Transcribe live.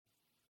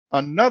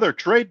Another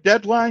trade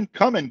deadline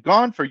come and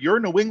gone for your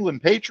New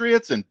England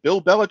Patriots, and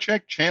Bill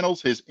Belichick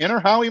channels his inner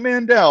Howie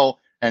Mandel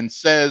and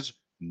says,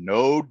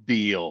 no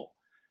deal.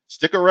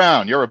 Stick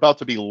around. You're about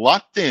to be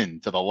locked in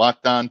to the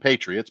Locked On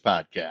Patriots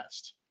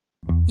podcast.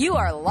 You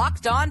are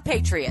Locked On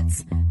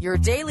Patriots, your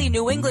daily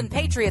New England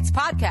Patriots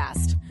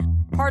podcast.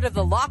 Part of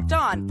the Locked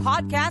On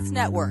Podcast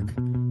Network,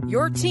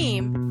 your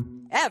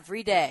team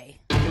every day.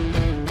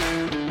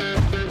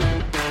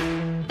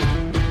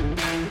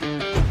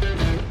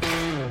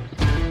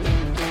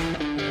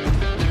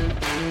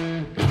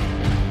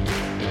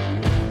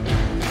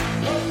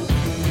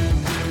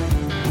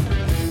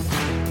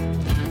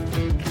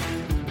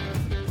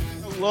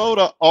 Hello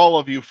to all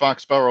of you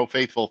Foxborough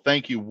faithful.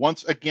 Thank you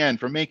once again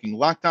for making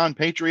Locked On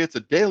Patriots a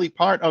daily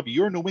part of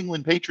your New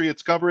England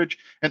Patriots coverage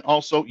and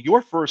also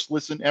your first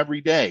listen every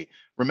day.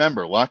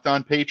 Remember, Locked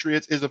On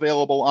Patriots is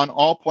available on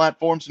all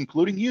platforms,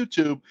 including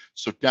YouTube,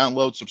 so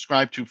download,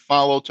 subscribe to,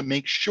 follow to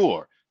make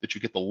sure that you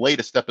get the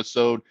latest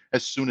episode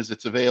as soon as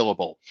it's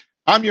available.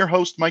 I'm your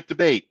host, Mike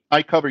Debate.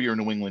 I cover your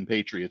New England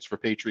Patriots for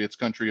Patriots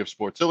Country of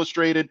Sports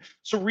Illustrated.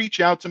 So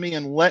reach out to me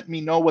and let me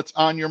know what's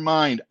on your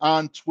mind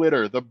on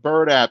Twitter, the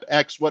Bird app,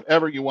 X,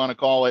 whatever you want to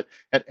call it,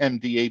 at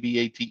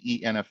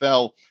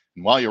MDABATENFL.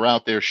 And while you're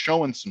out there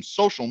showing some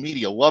social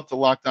media love to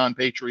Locked On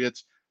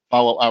Patriots,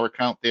 follow our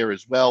account there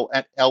as well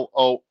at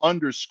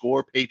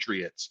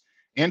LO_Patriots.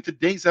 And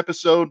today's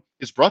episode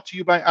is brought to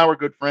you by our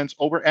good friends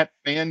over at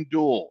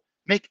FanDuel.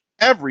 Make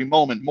every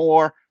moment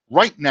more.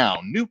 Right now,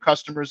 new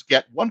customers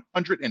get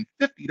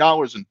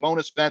 $150 in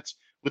bonus bets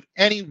with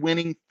any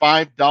winning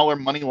 $5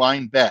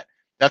 moneyline bet.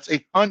 That's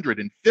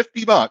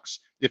 $150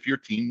 if your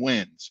team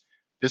wins.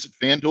 Visit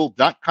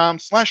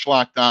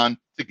FanDuel.com/lockedon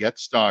to get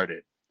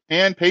started.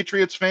 And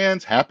Patriots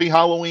fans, happy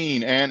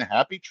Halloween and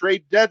happy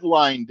trade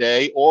deadline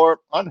day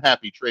or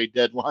unhappy trade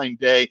deadline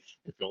day.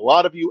 If a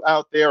lot of you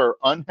out there are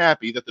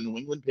unhappy that the New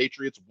England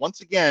Patriots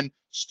once again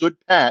stood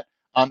pat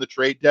on the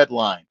trade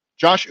deadline.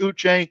 Josh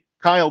Uche,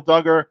 Kyle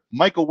Duggar,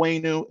 Michael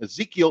Onwenu,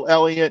 Ezekiel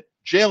Elliott,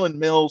 Jalen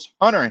Mills,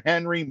 Hunter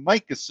Henry,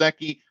 Mike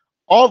Gesicki,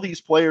 all these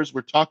players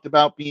were talked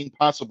about being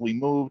possibly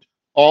moved,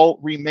 all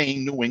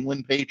remain New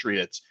England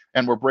Patriots.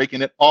 And we're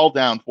breaking it all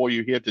down for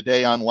you here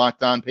today on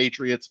Locked On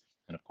Patriots.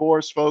 And of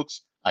course,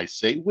 folks, I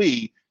say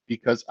we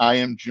because I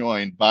am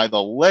joined by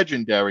the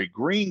legendary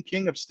Green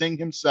King of Sting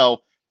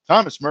himself,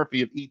 Thomas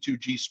Murphy of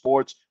E2G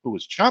Sports, who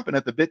was chomping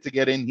at the bit to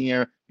get in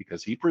here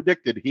because he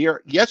predicted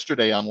here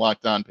yesterday on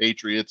Locked On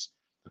Patriots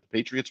that the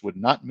Patriots would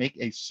not make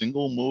a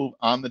single move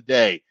on the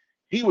day.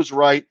 He was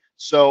right.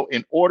 So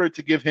in order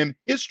to give him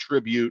his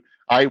tribute,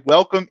 I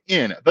welcome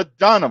in the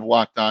Don of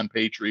Locked On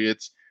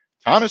Patriots,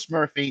 Thomas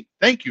Murphy.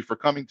 Thank you for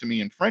coming to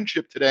me in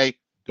friendship today,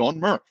 Don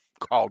Murph.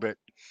 Called it.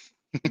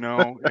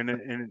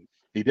 And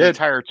he did. The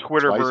entire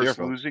Twitterverse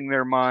losing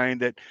their mind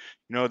that,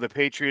 the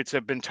Patriots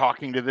have been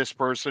talking to this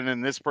person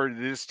and this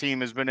team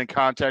has been in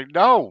contact.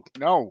 No,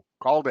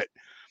 called it.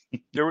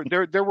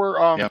 There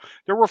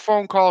were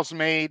phone calls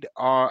made.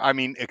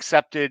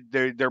 Accepted.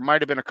 There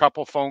might have been a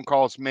couple phone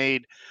calls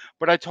made,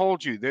 but I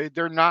told you they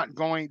weren't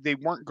going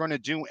to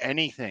do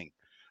anything.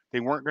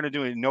 They weren't going to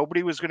do it.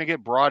 Nobody was going to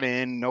get brought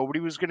in. Nobody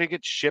was going to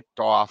get shipped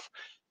off,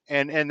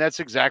 and that's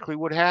exactly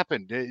what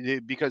happened.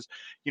 Because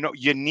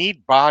you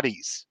need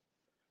bodies,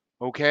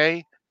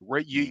 okay?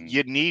 Right,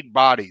 you need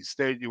bodies.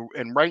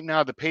 And right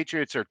now the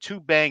Patriots are too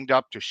banged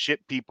up to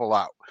ship people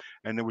out,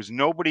 and there was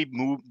nobody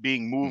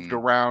being moved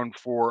around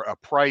for a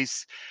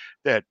price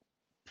that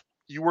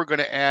you were going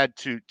to add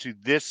to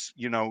this.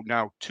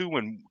 Now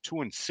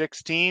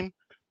 2-6 team.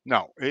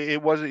 No, it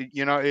wasn't.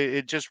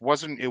 It just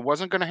wasn't. It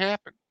wasn't going to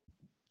happen.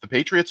 The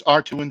Patriots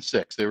are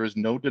 2-6. There is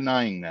no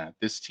denying that.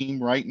 This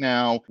team right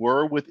now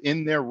were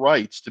within their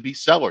rights to be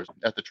sellers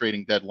at the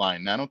trading deadline.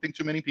 And I don't think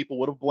too many people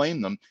would have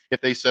blamed them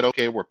if they said,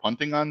 okay, we're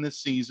punting on this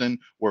season.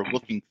 We're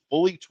looking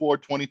fully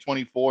toward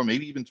 2024,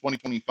 maybe even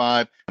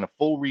 2025 and a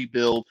full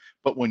rebuild.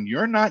 But when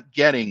you're not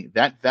getting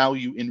that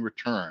value in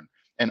return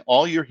and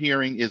all you're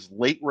hearing is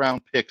late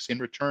round picks in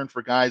return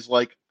for guys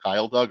like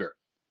Kyle Duggar,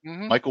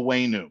 Michael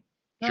Onwenu,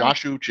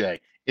 Josh Uche,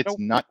 it's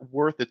not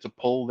worth it to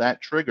pull that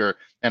trigger.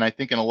 And I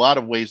think in a lot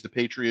of ways, the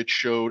Patriots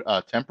showed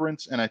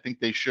temperance, and I think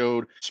they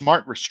showed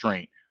smart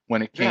restraint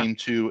when it came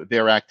to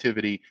their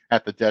activity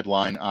at the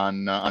deadline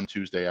on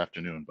Tuesday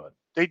afternoon. But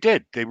they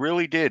did. They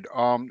really did.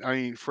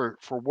 For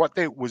what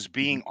was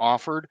being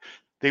offered,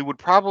 they would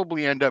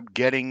probably end up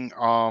getting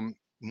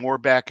more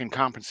back in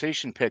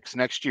compensation picks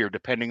next year,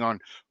 depending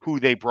on who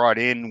they brought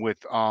in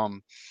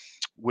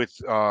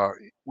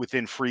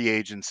within free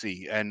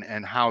agency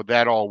and how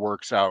that all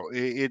works out.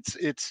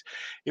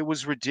 It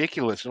was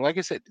ridiculous. And like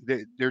I said,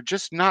 they're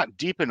just not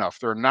deep enough.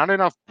 There are not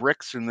enough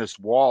bricks in this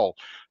wall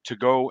to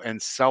go and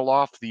sell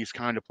off these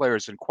kind of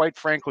players. And quite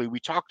frankly, we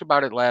talked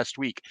about it last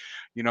week.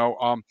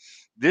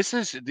 This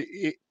is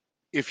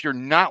if you're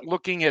not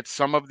looking at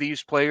some of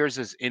these players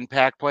as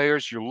impact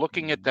players, you're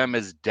looking at them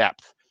as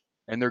depth,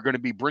 and they're going to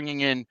be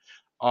bringing in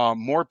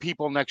more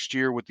people next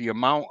year with the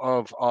amount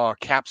of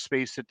cap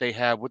space that they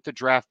have, with the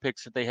draft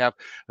picks that they have,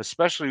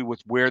 especially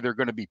with where they're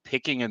going to be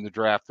picking in the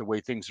draft, the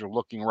way things are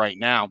looking right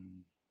now.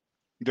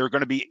 There are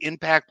going to be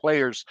impact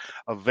players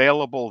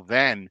available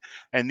then,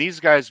 and these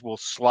guys will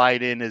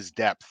slide in as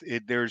depth.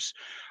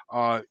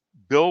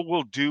 Bill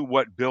will do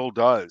what Bill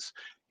does.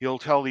 He'll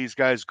tell these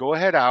guys, go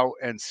ahead out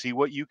and see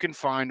what you can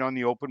find on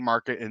the open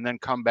market, and then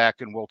come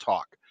back and we'll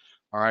talk.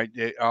 All right.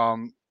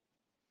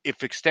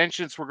 If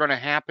extensions were going to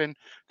happen,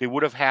 they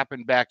would have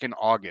happened back in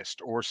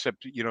August or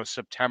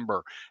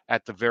September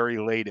at the very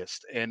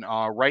latest. And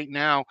right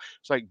now,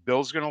 it's like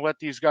Bill's going to let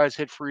these guys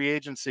hit free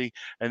agency,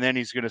 and then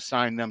he's going to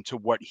sign them to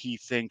what he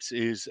thinks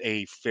is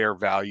a fair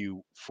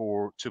value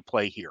to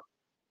play here.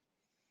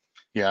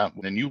 Yeah,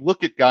 and you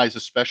look at guys,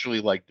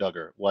 especially like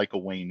Duggar, like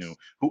Onwenu,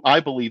 who I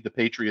believe the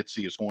Patriots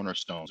see as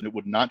cornerstones, and it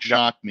would not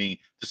shock me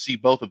to see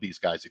both of these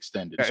guys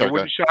extended. Yeah, it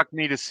wouldn't shock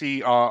me to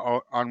see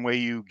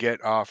Onwenu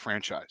get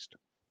franchised.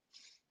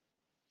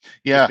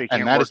 Yeah,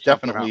 and that is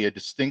definitely a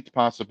distinct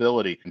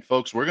possibility. And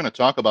folks, we're going to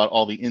talk about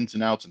all the ins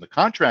and outs and the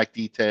contract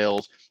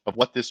details of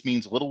what this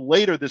means a little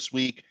later this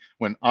week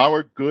when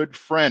our good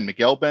friend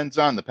Miguel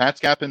Benzon, the Pats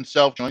cap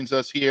himself, joins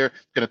us here.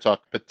 Going to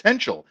talk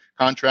potential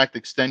contract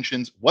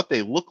extensions, what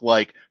they look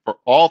like for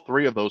all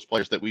three of those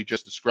players that we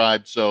just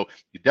described. So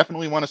you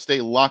definitely want to stay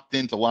locked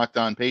into Locked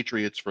On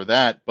Patriots for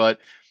that. But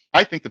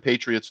I think the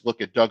Patriots look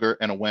at Duggar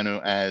and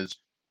Onwenu as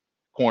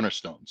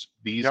cornerstones,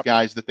 these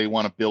guys that they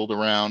want to build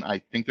around. I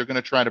think they're going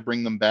to try to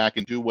bring them back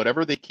and do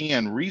whatever they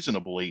can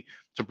reasonably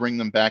to bring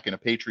them back in a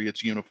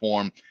Patriots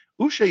uniform.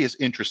 Uche is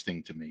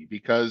interesting to me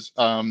because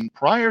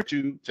prior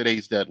to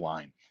today's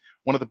deadline,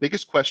 one of the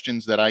biggest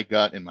questions that I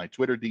got in my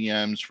Twitter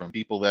DMs from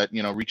people that,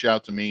 reach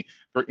out to me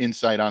for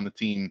insight on the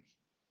team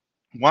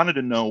wanted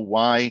to know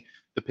why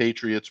the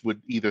Patriots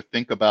would either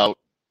think about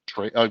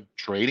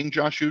trading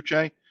Josh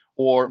Uche,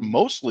 or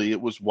mostly it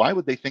was why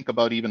would they think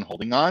about even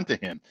holding on to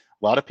him?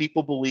 A lot of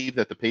people believe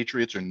that the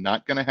Patriots are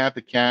not going to have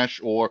the cash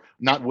or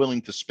not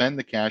willing to spend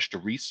the cash to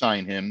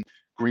re-sign him.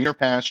 Greener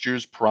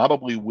pastures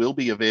probably will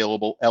be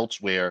available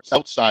elsewhere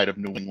outside of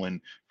New England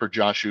for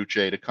Josh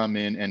Uche to come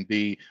in and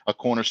be a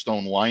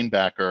cornerstone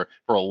linebacker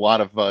for a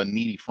lot of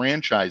needy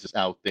franchises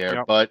out there.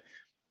 Yep. But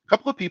a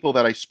couple of people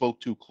that I spoke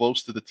to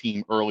close to the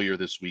team earlier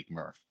this week,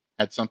 Murph,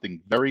 had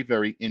something very,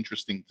 very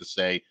interesting to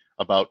say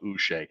about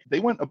Uche. They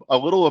went a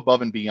little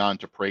above and beyond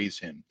to praise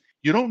him.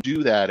 You don't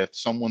do that if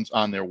someone's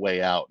on their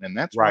way out. And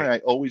that's why I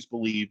always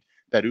believed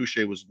that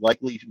Uche was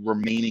likely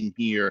remaining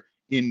here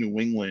in New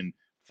England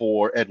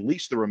for at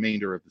least the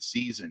remainder of the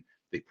season.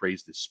 They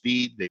praised his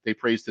speed. They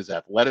praised his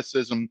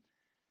athleticism.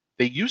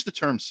 They used the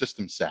term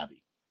system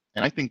savvy.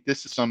 And I think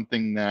this is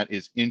something that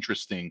is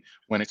interesting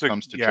when it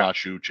comes to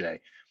Josh Uche.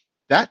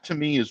 That, to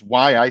me, is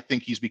why I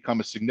think he's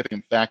become a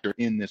significant factor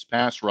in this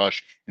pass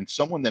rush and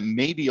someone that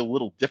may be a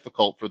little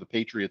difficult for the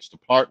Patriots to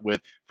part with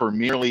for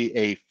merely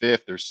a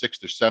 5th or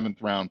 6th or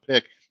 7th round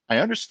pick. I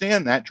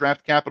understand that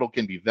draft capital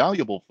can be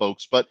valuable,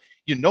 folks, but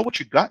you know what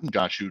you got in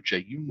Josh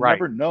Uche. You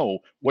never know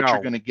what you're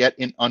going to get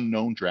in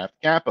unknown draft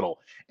capital.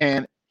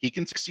 And he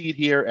can succeed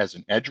here as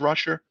an edge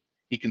rusher.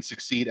 He can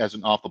succeed as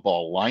an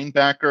off-the-ball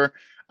linebacker.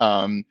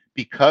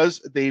 Because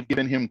they've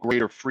given him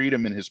greater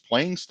freedom in his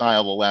playing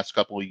style the last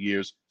couple of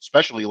years,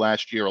 especially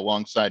last year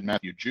alongside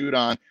Matthew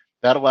Judon,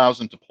 that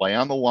allows him to play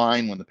on the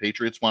line when the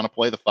Patriots want to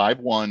play the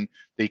 5-1.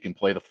 They can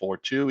play the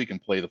 4-2. He can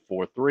play the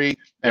 4-3.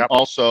 And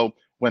also,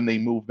 when they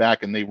move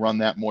back and they run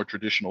that more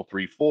traditional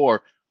 3-4,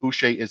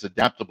 Uche is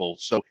adaptable.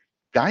 So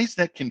guys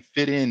that can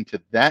fit into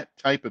that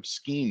type of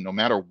scheme, no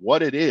matter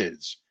what it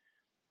is,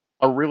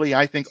 are really,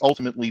 I think,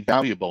 ultimately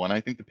valuable. And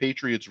I think the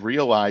Patriots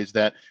realized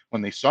that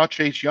when they saw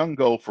Chase Young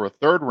go for a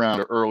 3rd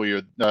rounder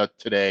earlier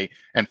today,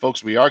 and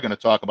folks, we are going to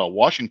talk about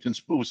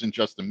Washington's moves in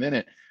just a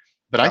minute,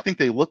 but I think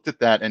they looked at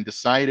that and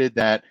decided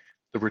that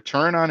the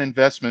return on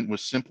investment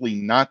was simply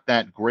not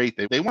that great.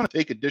 They want to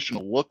take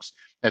additional looks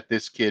at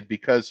this kid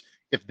because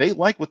if they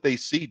like what they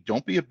see,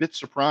 don't be a bit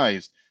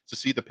surprised to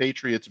see the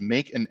Patriots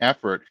make an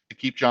effort to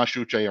keep Josh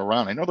Uche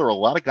around. I know there are a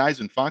lot of guys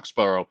in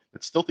Foxborough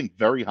that still think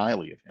very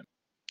highly of him.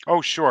 Oh,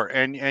 sure,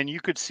 and you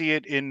could see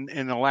it in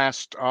the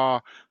last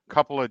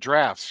couple of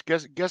drafts.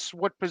 Guess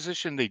what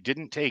position they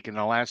didn't take in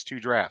the last 2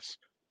 drafts?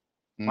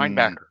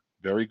 Linebacker.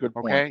 Very good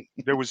point. Okay,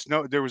 there was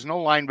no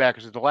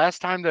linebackers. The last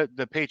time that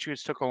the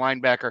Patriots took a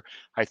linebacker,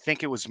 I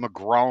think it was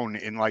McGrone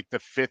in like the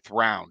 5th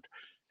round,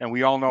 and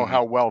we all know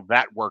how well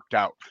that worked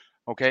out.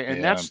 Okay,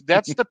 and that's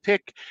the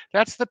pick.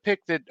 That's the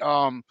pick that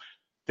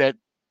that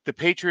the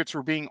Patriots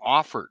were being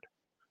offered.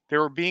 They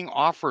were being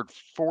offered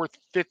 4th,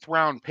 5th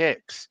round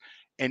picks.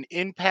 And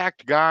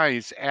impact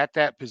guys at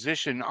that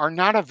position are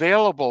not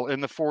available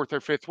in the 4th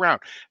or 5th round.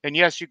 And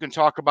yes, you can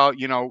talk about,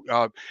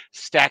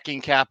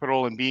 stacking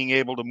capital and being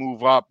able to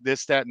move up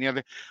this, that, and the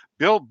other.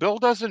 Bill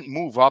doesn't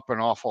move up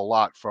an awful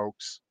lot,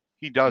 folks.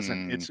 He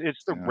doesn't.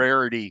 It's the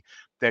rarity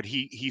that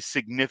he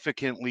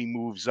significantly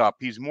moves up.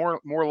 He's more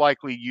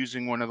likely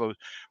using one of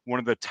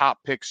the top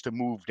picks to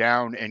move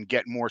down and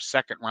get more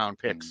 2nd round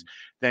picks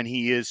than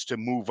he is to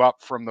move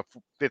up from the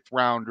 5th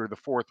round or the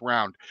 4th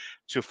round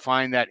to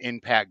find that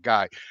impact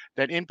guy.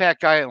 That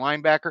impact guy at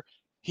linebacker,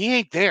 he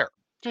ain't there.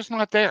 Just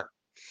not there.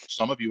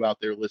 Some of you out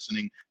there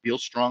listening feel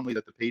strongly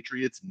that the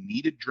Patriots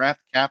needed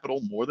draft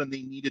capital more than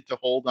they needed to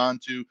hold on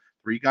to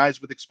three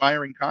guys with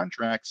expiring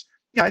contracts,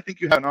 yeah, I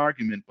think you have an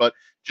argument, but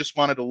just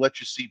wanted to let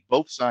you see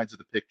both sides of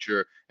the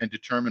picture and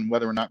determine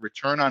whether or not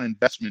return on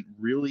investment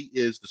really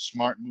is the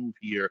smart move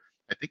here.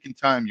 I think in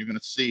time you're going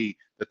to see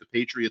that the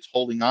Patriots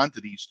holding on to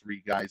these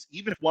three guys,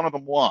 even if one of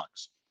them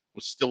walks,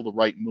 was still the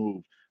right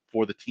move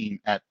for the team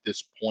at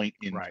this point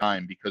in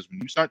time. Because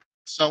when you start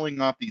selling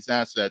off these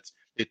assets,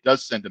 it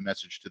does send a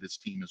message to this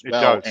team as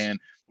well. And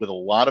with a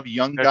lot of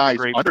young guys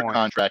under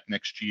contract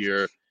next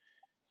year,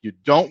 you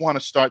don't want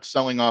to start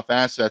selling off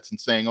assets and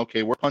saying,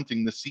 okay, we're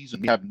punting this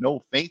season. We have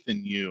no faith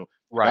in you.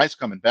 Guys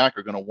coming back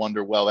are going to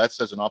wonder, well, that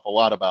says an awful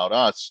lot about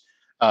us.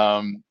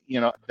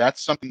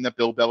 That's something that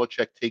Bill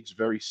Belichick takes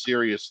very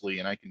seriously.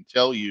 And I can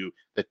tell you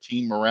that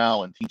team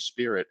morale and team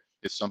spirit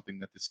is something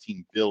that this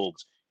team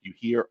builds. You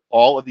hear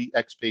all of the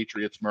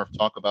expatriates, Murph,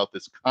 talk about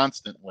this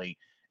constantly.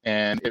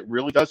 And it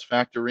really does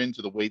factor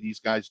into the way these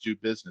guys do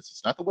business.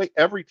 It's not the way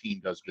every team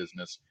does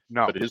business,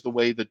 but it is the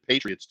way that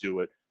Patriots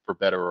do it, for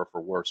better or for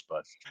worse.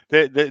 But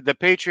the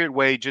Patriot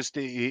way, just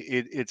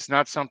it's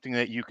not something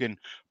that you can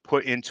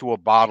put into a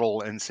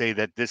bottle and say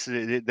that this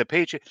is the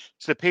Patriot.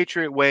 It's the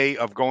Patriot way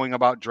of going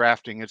about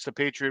drafting. It's the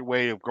Patriot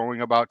way of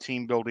going about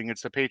team building.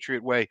 It's the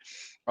Patriot way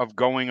of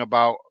going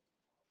about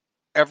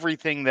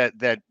everything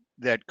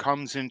that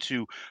comes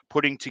into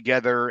putting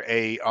together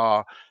a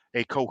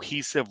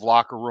cohesive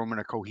locker room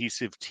and a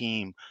cohesive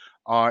team.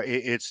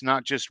 It's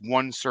not just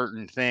one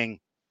certain thing.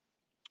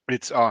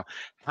 It's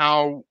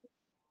how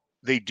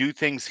they do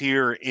things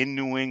here in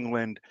New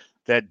England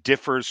that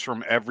differs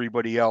from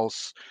everybody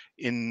else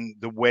in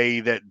the way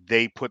that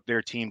they put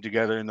their team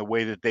together, in the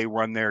way that they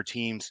run their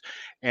teams.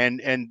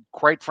 And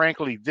quite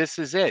frankly, this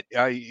is it.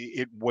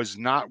 It was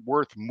not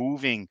worth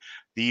moving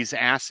these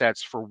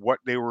assets for what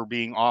they were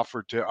being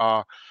offered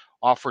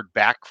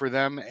back for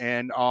them.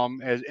 And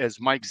as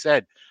Mike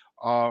said,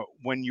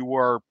 when you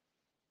are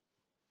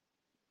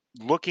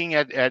looking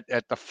at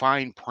the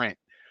fine print,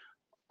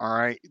 all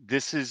right,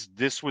 this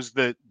was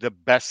the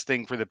best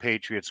thing for the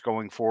Patriots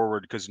going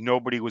forward, because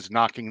nobody was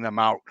knocking them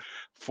out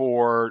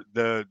for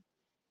the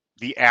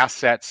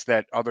assets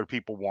that other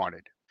people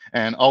wanted.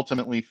 And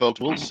ultimately, folks,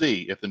 we'll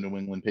see if the New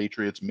England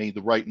Patriots made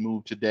the right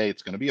move today.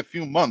 It's going to be a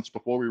few months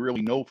before we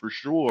really know for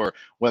sure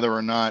whether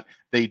or not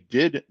they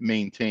did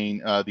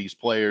maintain these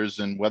players,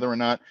 and whether or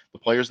not the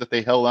players that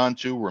they held on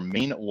to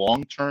remain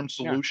long-term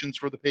solutions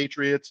for the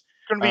Patriots.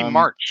 It's going to be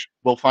March.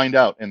 We'll find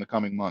out in the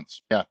coming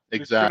months. Yeah, exactly.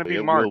 It's going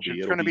to be March.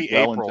 It's going to be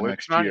well April. Into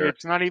next year.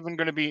 It's not even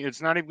going to be.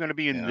 It's not even going to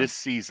be in this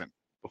season.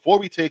 Before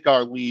we take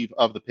our leave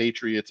of the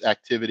Patriots'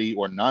 activity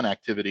or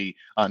non-activity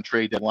on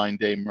trade deadline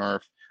day,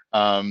 Murph,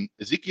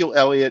 Ezekiel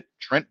Elliott,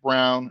 Trent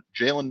Brown,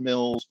 Jalen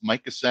Mills,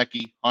 Mike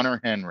Gesicki,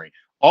 Hunter Henry,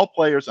 all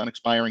players on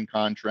expiring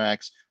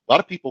contracts. A lot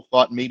of people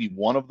thought maybe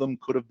one of them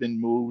could have been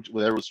moved.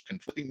 There was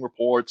conflicting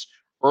reports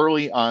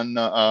early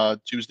on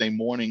Tuesday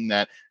morning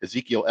that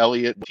Ezekiel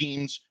Elliott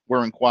teams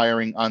were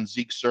inquiring on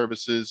Zeke's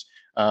services.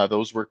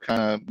 Those were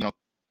kind of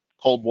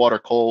cold water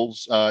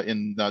coals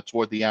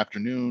toward the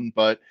afternoon.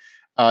 But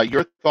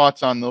your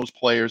thoughts on those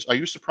players? Are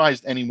you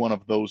surprised any one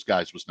of those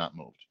guys was not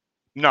moved?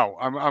 No,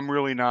 I'm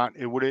really not.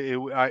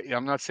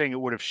 I'm not saying it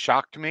would have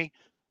shocked me,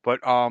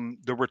 but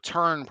the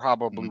return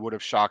probably would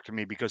have shocked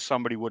me, because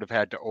somebody would have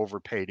had to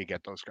overpay to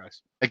get those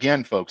guys.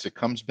 Again, folks, it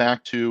comes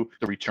back to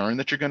the return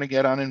that you're going to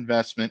get on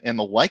investment and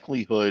the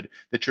likelihood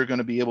that you're going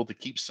to be able to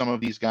keep some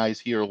of these guys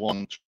here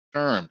long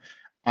term.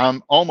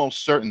 I'm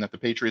almost certain that the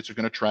Patriots are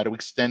going to try to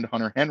extend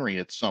Hunter Henry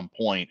at some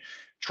point.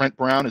 Trent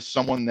Brown is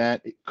someone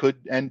that could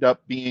end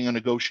up being a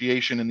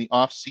negotiation in the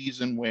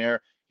offseason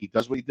where he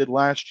does what he did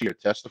last year,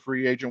 test the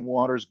free agent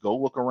waters, go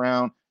look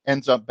around,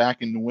 ends up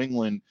back in New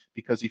England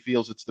because he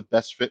feels it's the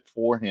best fit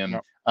for him.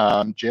 Yep.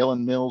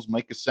 Jalen Mills,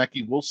 Mike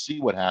Gesicki, we'll see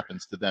what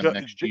happens to them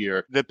next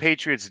year. The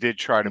Patriots did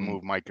try to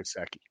move Mike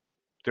Gesicki.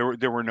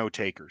 There were no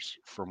takers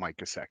for Mike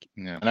Gesicki.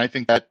 Yeah, and I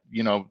think that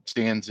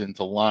stands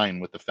into line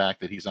with the fact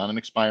that he's on an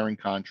expiring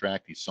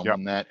contract. He's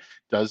someone that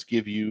does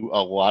give you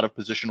a lot of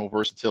positional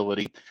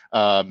versatility.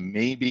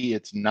 Maybe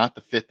it's not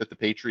the fit that the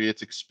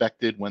Patriots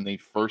expected when they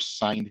first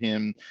signed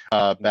him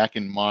back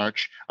in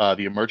March.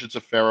 The emergence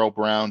of Pharaoh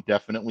Brown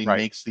definitely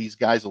makes these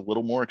guys a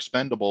little more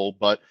expendable,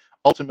 but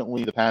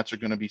ultimately the Pats are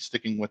going to be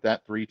sticking with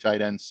that 3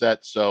 tight end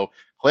set. So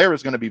Claire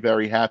is going to be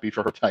very happy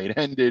for her tight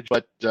endage,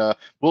 but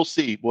we'll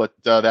see what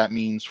that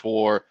means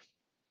for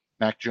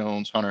Mac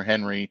Jones, Hunter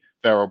Henry,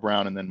 Pharaoh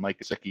Brown, and then Mike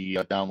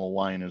Gesicki down the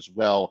line as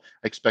well.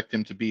 I expect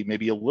him to be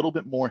maybe a little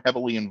bit more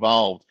heavily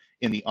involved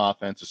in the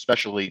offense,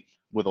 especially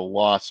with a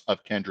loss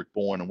of Kendrick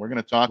Bourne. And we're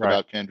going to talk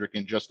about Kendrick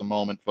in just a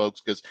moment, folks,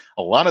 because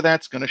a lot of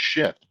that's going to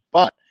shift.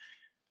 But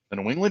the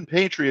New England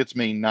Patriots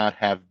may not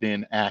have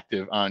been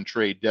active on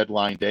trade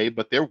deadline day,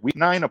 but their Week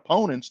 9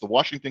 opponents, the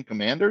Washington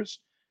Commanders,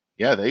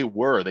 yeah, they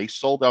were. They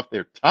sold off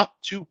their top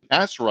 2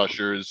 pass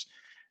rushers,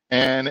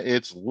 and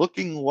it's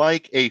looking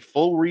like a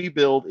full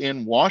rebuild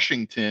in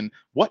Washington.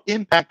 What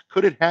impact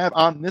could it have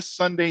on this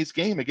Sunday's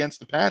game against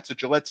the Pats at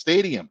Gillette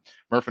Stadium?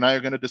 Murph and I are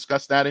going to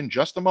discuss that in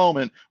just a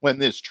moment when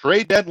this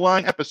trade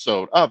deadline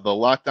episode of the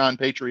Locked On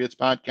Patriots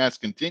podcast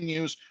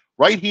continues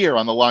right here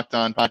on the Locked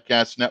On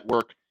Podcast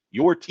Network,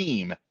 your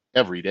team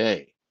every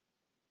day.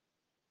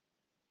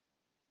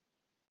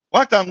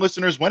 Locked On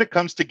listeners, when it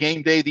comes to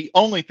game day, the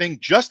only thing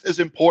just as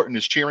important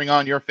as cheering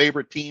on your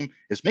favorite team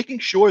is making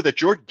sure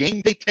that your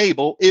game day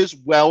table is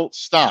well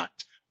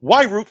stocked.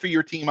 Why root for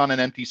your team on an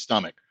empty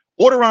stomach?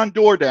 Order on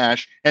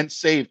DoorDash and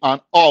save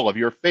on all of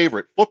your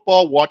favorite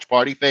football watch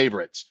party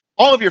favorites.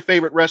 All of your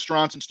favorite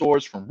restaurants and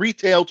stores, from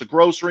retail to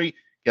grocery.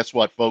 Guess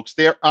what, folks?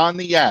 They're on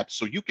the app,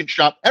 so you can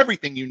shop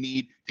everything you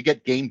need to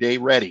get game day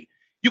ready.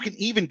 You can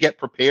even get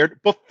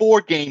prepared before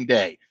game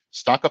day.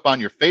 Stock up on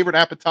your favorite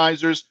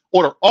appetizers,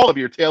 order all of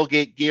your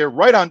tailgate gear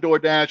right on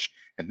DoorDash,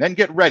 and then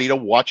get ready to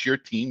watch your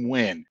team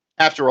win.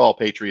 After all,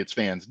 Patriots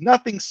fans,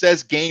 nothing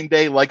says game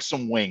day like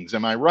some wings,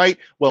 am I right?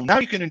 Well, now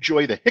you can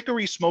enjoy the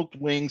hickory smoked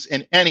wings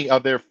in any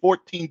of their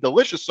 14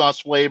 delicious sauce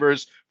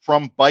flavors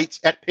from Bites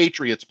at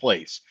Patriots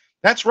Place.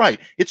 That's right.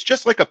 It's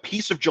just like a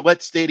piece of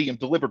Gillette Stadium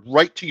delivered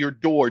right to your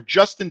door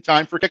just in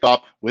time for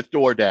kickoff with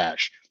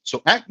DoorDash.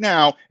 So act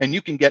now, and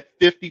you can get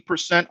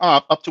 50%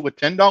 off up to a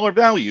 $10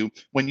 value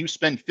when you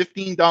spend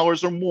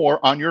 $15 or more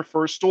on your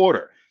first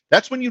order.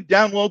 That's when you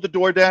download the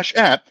DoorDash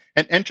app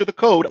and enter the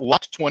code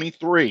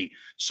LOCK23.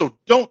 So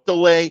don't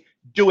delay,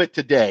 do it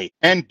today.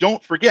 And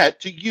don't forget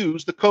to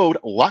use the code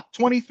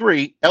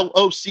LOCK23,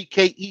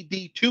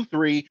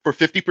 LOCKED23, for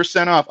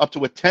 50% off up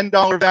to a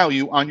 $10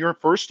 value on your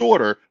first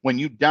order when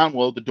you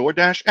download the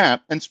DoorDash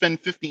app and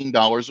spend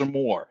 $15 or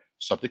more.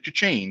 Subject to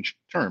change,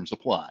 terms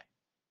apply.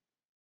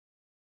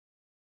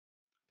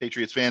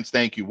 Patriots fans,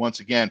 thank you once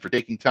again for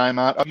taking time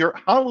out of your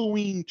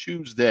Halloween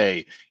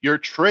Tuesday, your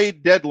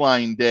trade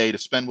deadline day, to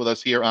spend with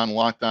us here on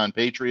Locked On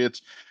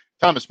Patriots.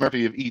 Thomas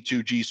Murphy of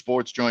E2G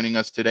Sports joining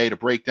us today to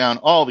break down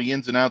all the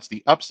ins and outs,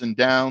 the ups and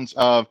downs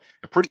of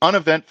a pretty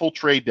uneventful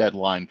trade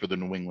deadline for the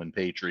New England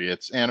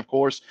Patriots. And, of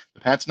course,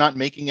 the Pats not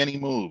making any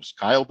moves.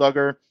 Kyle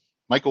Duggar,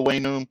 Michael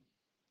Onwenu,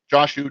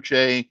 Josh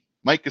Uche,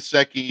 Mike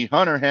Gesicki,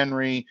 Hunter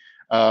Henry,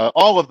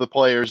 all of the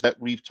players that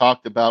we've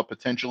talked about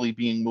potentially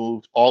being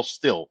moved, all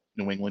still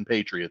New England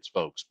Patriots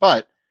folks.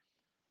 But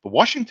the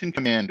Washington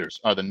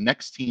Commanders are the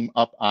next team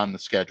up on the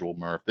schedule,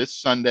 Murph. This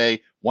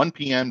Sunday, 1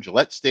 p.m.,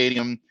 Gillette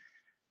Stadium.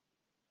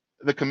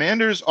 The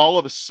Commanders all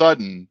of a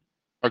sudden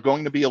are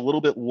going to be a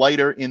little bit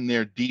lighter in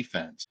their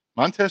defense.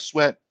 Montez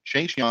Sweat,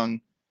 Chase Young,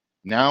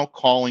 now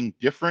calling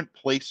different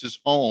places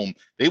home.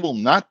 They will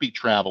not be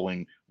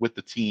traveling with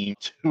the team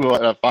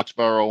to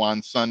Foxborough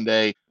on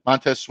Sunday.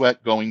 Montez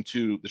Sweat going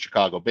to the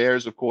Chicago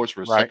Bears, of course,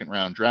 for a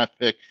second-round draft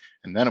pick.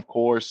 And then, of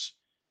course,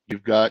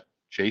 you've got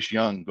Chase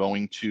Young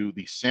going to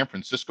the San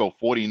Francisco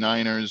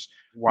 49ers,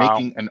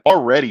 making an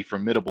already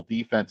formidable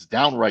defense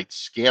downright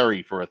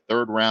scary for a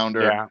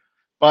third-rounder. Yeah.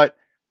 But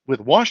with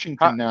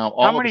Washington now,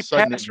 all of a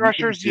sudden, how many pass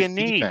rushers do you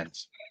need?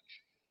 Defense.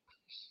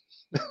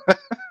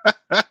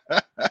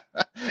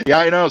 Yeah,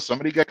 I know.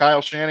 Somebody got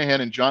Kyle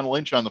Shanahan and John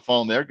Lynch on the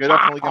phone. They're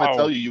definitely going to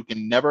tell you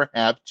can never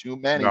have too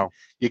many. No.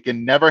 You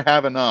can never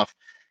have enough.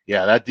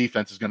 Yeah, that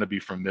defense is going to be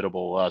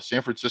formidable.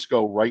 San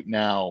Francisco right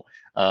now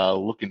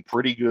looking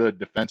pretty good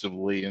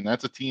defensively, and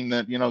that's a team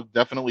that,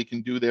 definitely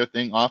can do their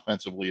thing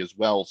offensively as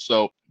well.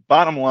 So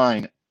bottom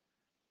line,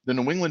 the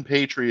New England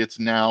Patriots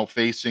now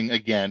facing,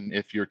 again,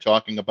 if you're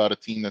talking about a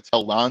team that's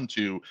held on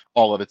to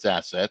all of its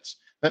assets,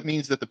 that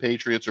means that the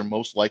Patriots are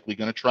most likely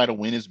going to try to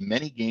win as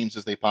many games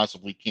as they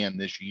possibly can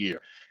this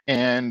year.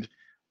 And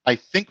I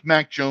think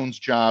Mac Jones'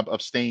 job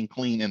of staying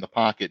clean in the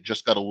pocket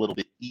just got a little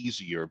bit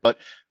easier. But,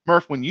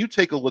 Murph, when you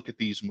take a look at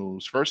these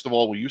moves, first of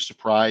all, were you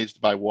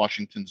surprised by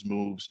Washington's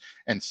moves?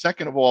 And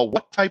second of all,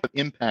 what type of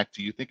impact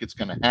do you think it's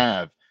going to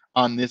have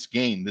on this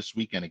game this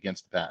weekend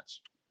against the Pats?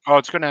 Oh,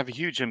 it's going to have a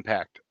huge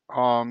impact.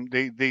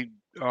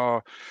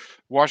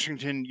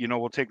 Washington,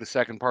 we'll take the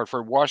second part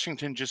for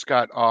Washington, just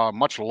got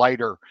much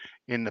lighter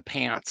in the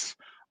pants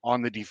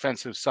on the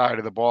defensive side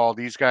of the ball.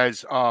 These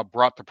guys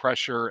brought the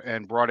pressure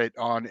and brought it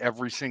on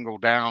every single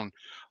down.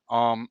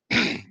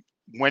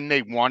 When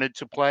they wanted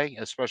to play,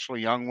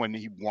 especially Young, when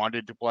he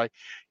wanted to play,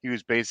 he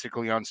was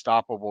basically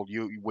unstoppable.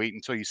 You wait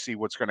until you see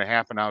what's going to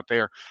happen out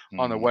there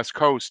on the West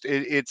Coast.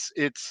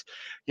 It's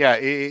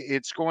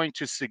going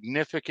to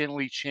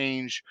significantly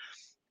change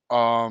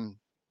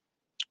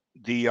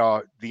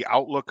the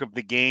outlook of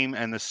the game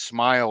and the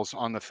smiles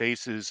on the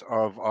faces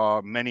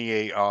of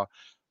many a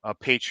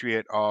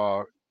Patriot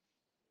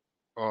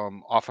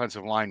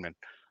offensive lineman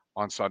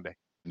on Sunday.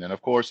 And then,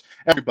 of course,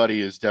 everybody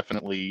is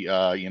definitely,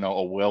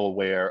 well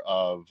aware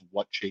of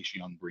what Chase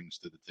Young brings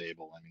to the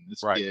table. I mean,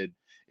 this kid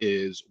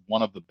is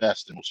one of the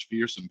best and most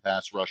fearsome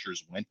pass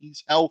rushers when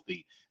he's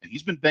healthy, and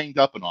he's been banged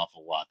up an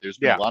awful lot. There's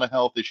been a lot of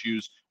health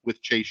issues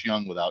with Chase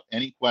Young, without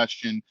any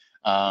question.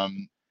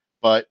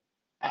 But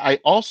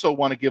I also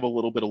want to give a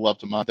little bit of love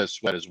to Montez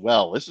Sweat as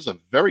well. This is a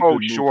very good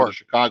move for the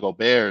Chicago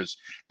Bears.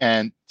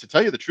 And to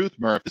tell you the truth,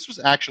 Murph, this was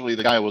actually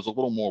the guy I was a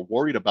little more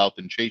worried about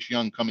than Chase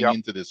Young coming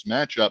into this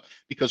matchup,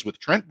 because with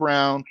Trent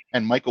Brown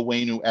and Michael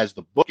Onwenu as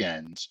the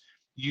bookends,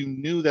 you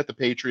knew that the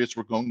Patriots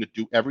were going to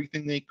do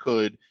everything they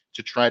could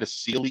to try to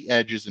seal the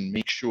edges and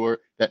make sure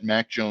that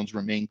Mac Jones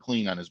remained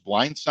clean on his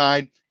blind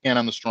side and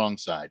on the strong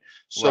side.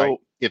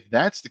 So if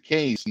that's the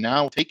case,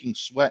 now taking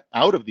Sweat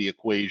out of the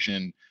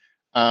equation,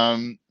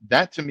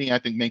 That to me, I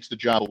think makes the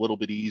job a little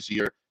bit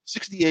easier.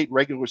 68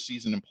 regular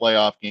season and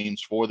playoff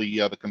games for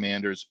the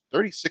Commanders,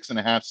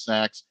 36.5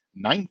 sacks,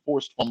 9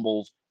 forced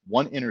fumbles,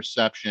 1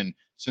 interception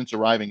since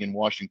arriving in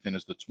Washington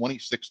as the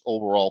 26th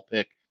overall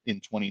pick in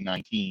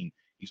 2019.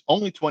 He's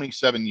only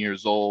 27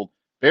 years old.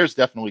 Bears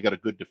definitely got a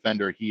good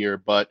defender here,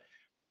 but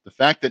the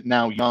fact that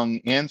now Young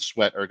and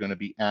Sweat are going to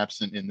be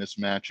absent in this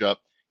matchup,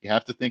 you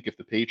have to think if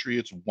the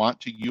Patriots want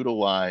to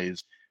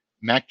utilize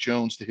Mac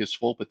Jones to his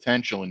full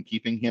potential and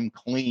keeping him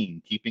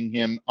clean, keeping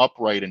him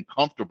upright and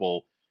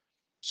comfortable,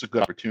 it's a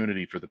good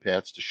opportunity for the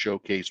Pats to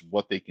showcase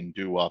what they can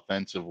do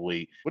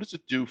offensively. What does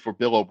it do for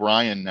Bill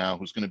O'Brien now,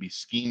 who's going to be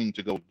scheming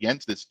to go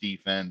against this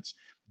defense?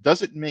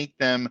 Does it make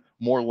them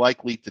more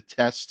likely to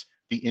test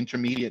the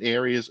intermediate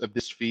areas of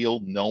this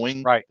field,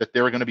 knowing that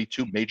there are going to be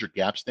 2 major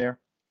gaps there?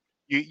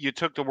 You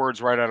took the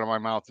words right out of my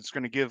mouth. It's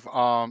going to give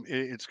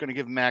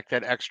Mac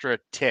that extra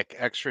tick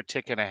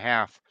and a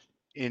half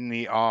in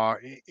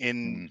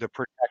the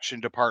protection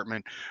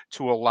department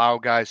to allow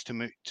guys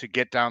to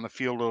get down the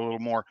field a little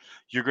more.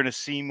 You're going to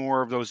see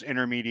more of those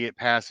intermediate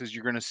passes.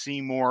 You're going to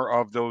see more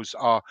of those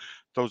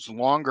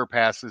longer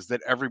passes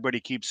that everybody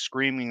keeps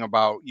screaming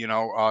about,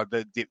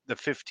 the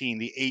 15,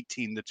 the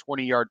 18, the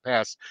 20-yard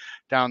pass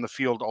down the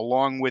field,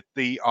 along with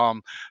the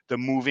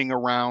moving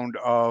around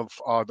of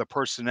the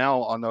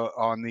personnel on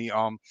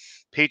the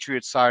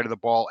Patriots side of the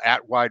ball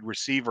at wide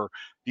receiver.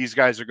 These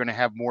guys are going to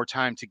have more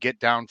time to get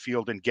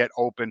downfield and get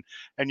open,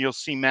 and you'll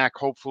see Mac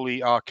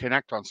hopefully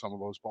connect on some of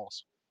those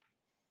balls.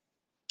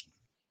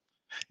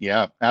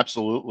 Yeah,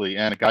 absolutely.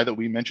 And a guy that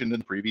we mentioned in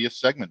the previous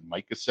segment,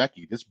 Mike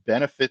Gesicki, this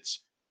benefits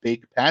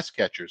big pass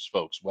catchers,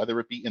 folks, whether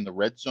it be in the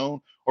red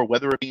zone or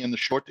whether it be in the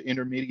short to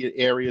intermediate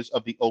areas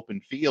of the open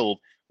field.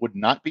 Would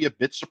not be a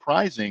bit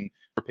surprising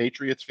for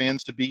Patriots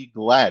fans to be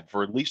glad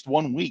for at least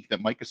 1 week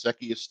that Mike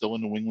Gesicki is still a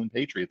New England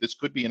Patriot. This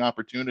could be an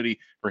opportunity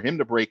for him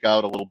to break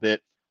out a little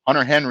bit.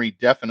 Hunter Henry,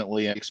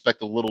 definitely, I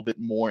expect a little bit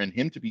more in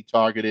him to be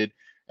targeted.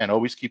 And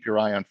always keep your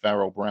eye on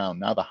Pharaoh Brown.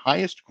 Now, the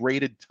highest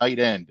graded tight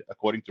end,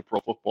 according to Pro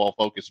Football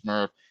Focus,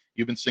 Murph.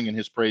 You've been singing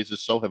his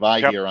praises, so have I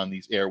here on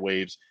these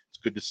airwaves. It's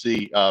good to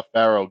see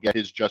Pharaoh get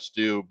his just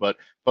due. But,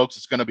 folks,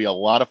 it's going to be a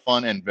lot of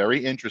fun and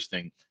very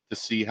interesting to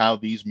see how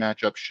these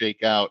matchups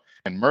shake out.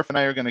 And Murph and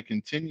I are going to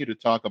continue to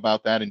talk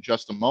about that in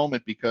just a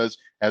moment because,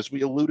 as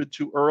we alluded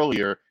to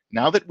earlier,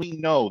 now that we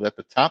know that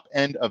the top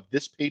end of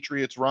this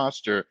Patriots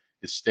roster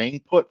is staying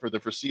put for the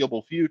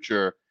foreseeable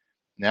future,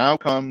 now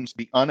comes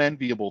the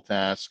unenviable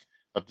task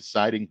of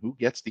deciding who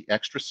gets the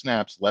extra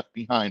snaps left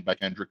behind by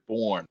Kendrick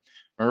Bourne.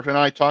 Murph and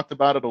I talked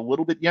about it a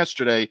little bit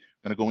yesterday. I'm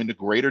going to go into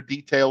greater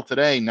detail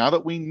today. Now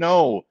that we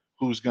know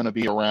who's going to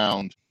be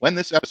around when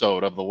this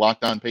episode of the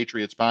Locked On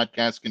Patriots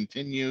podcast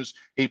continues,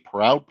 a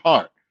proud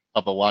part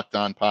of the Locked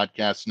On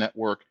Podcast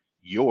Network,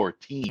 your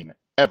team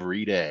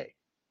every day.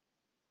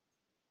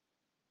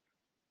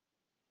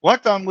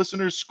 Locked On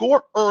listeners,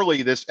 score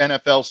early this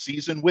NFL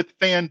season with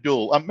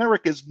FanDuel,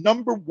 America's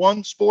 #1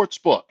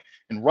 sportsbook.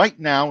 And right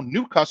now,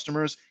 new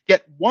customers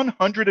get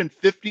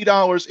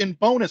 $150 in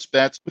bonus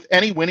bets with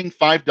any winning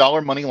 $5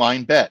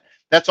 moneyline bet.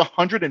 That's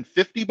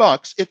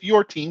 $150 if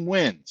your team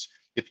wins.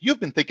 If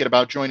you've been thinking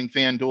about joining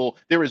FanDuel,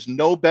 there is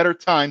no better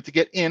time to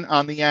get in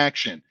on the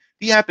action.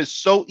 The app is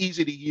so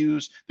easy to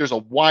use. There's a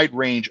wide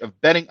range of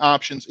betting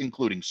options,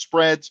 including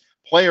spreads,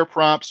 player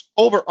props,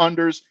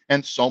 over-unders,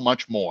 and so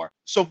much more.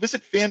 So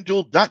visit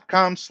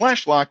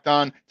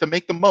FanDuel.com/lockedon to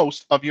make the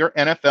most of your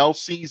NFL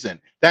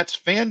season. That's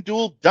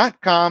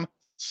FanDuel.com/lockedon.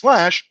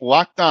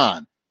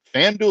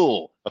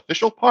 FanDuel,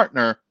 official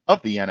partner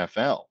of the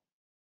NFL.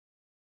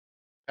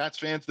 Pats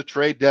fans, the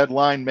trade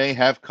deadline may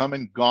have come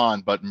and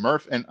gone, but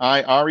Murph and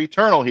I are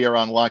eternal here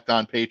on Locked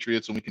On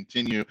Patriots, and we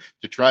continue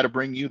to try to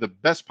bring you the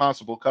best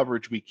possible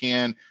coverage we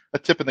can. A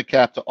tip in the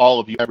cap to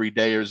all of you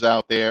everydayers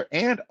out there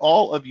and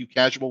all of you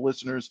casual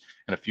listeners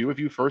and a few of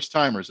you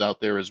first-timers out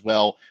there as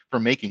well for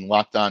making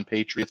Locked On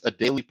Patriots a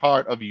daily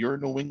part of your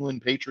New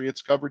England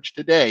Patriots coverage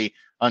today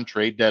on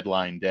trade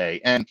deadline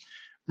day. And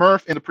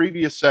Murph, in the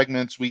previous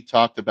segments, we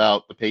talked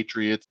about the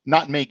Patriots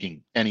not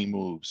making any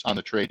moves on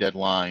the trade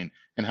deadline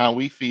and how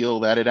we feel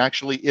that it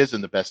actually is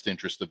in the best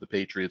interest of the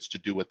Patriots to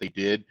do what they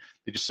did.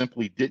 They just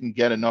simply didn't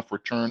get enough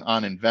return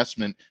on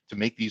investment to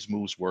make these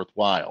moves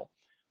worthwhile.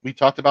 We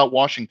talked about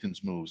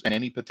Washington's moves and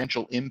any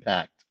potential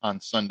impact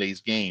on Sunday's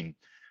game.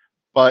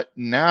 But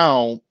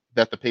now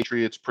that the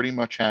Patriots pretty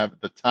much have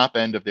the top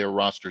end of their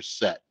roster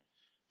set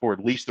for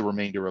at least the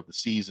remainder of the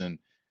season,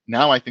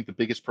 now I think the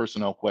biggest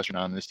personnel question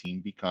on this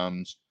team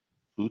becomes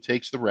who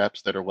takes the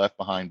reps that are left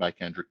behind by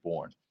Kendrick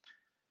Bourne.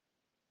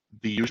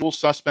 The usual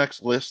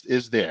suspects list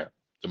is there.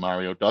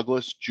 Demario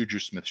Douglas, Juju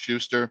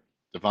Smith-Schuster,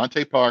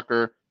 Devontae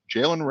Parker,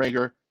 Jalen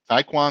Reagor,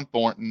 Tyquan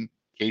Thornton,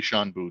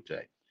 Kayshon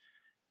Boutte.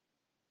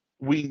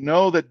 We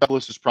know that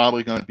Douglas is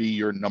probably going to be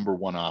your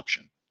 #1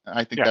 option.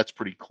 I think that's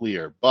pretty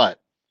clear.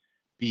 But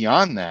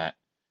beyond that,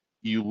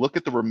 you look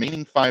at the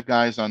remaining 5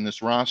 guys on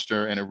this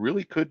roster, and it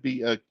really could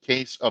be a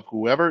case of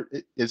whoever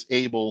is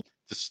able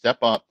to step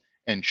up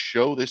and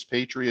show this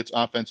Patriots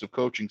offensive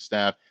coaching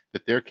staff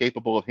that they're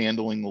capable of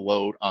handling the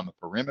load on the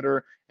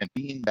perimeter and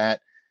being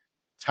that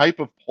type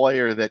of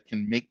player that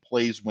can make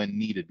plays when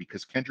needed,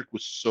 because Kendrick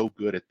was so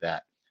good at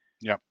that.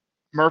 Yep.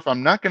 Murph,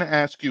 I'm not going to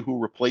ask you who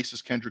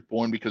replaces Kendrick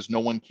Bourne because no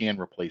one can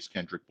replace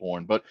Kendrick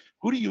Bourne, but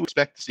who do you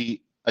expect to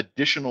see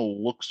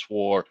additional looks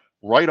for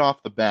right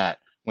off the bat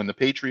when the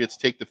Patriots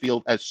take the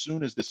field as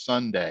soon as this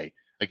Sunday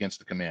against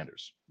the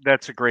Commanders?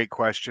 That's a great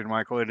question,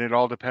 Michael, and it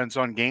all depends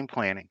on game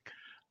planning.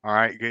 All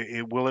right,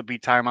 will it be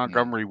Ty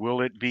Montgomery?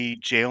 Will it be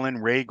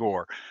Jalen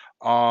Reagor?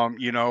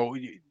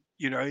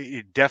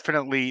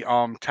 Definitely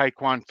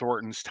Tyquan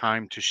Thornton's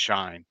time to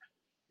shine.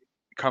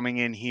 Coming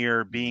in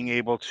here, being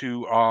able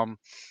to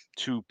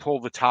pull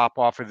the top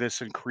off of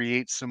this and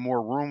create some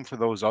more room for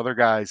those other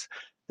guys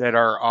that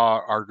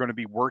are going to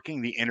be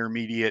working the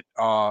intermediate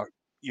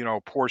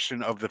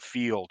portion of the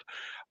field.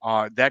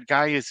 That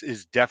guy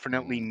is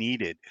definitely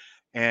needed.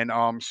 And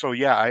so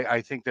yeah,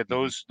 I think that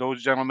those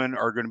gentlemen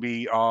are going to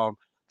be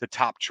the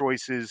top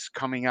choices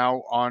coming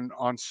out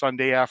on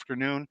Sunday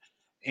afternoon.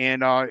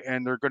 And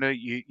they're gonna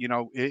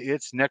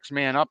it's next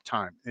man up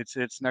time.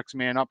 It's next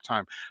man up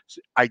time.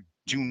 I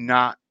do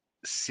not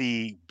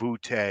see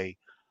Butte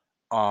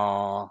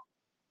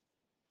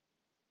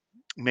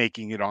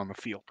making it on the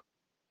field.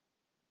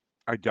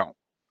 I don't.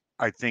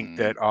 I think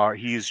that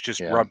he has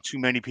just rubbed too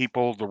many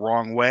people the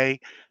wrong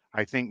way.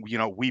 I think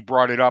we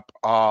brought it up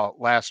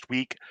last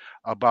week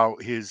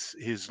about his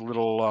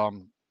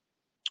little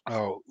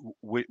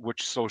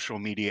which social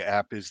media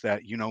app is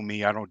that? You know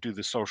me, I don't do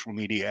the social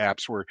media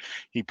apps where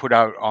he put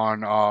out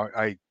on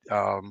I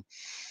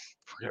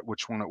forget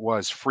which one it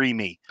was, Free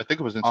Me. I think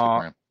it was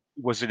Instagram.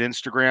 Was it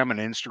Instagram, an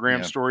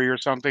Instagram story or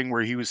something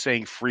where he was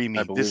saying free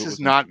me? This is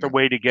not Instagram. The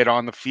way to get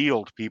on the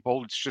field,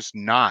 people. It's just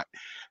not.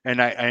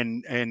 And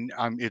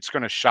it's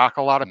going to shock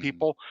a lot of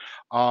people.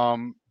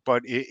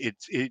 But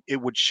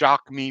it would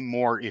shock me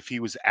more if he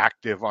was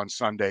active on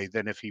Sunday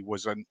than if he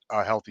was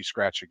a healthy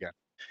scratch again.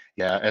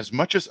 Yeah, as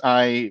much as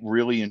I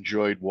really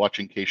enjoyed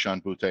watching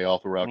Kayshon Boutte all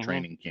throughout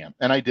training camp,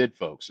 and I did,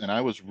 folks, and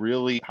I was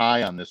really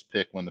high on this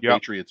pick when the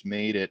Patriots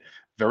made it.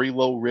 Very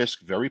low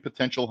risk, very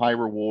potential high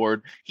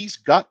reward. He's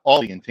got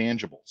all the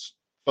intangibles,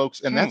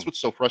 folks, and that's what's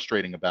so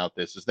frustrating about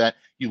this is that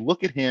you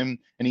look at him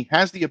and he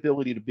has the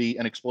ability to be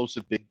an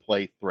explosive big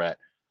play threat.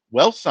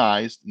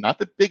 Well-sized, not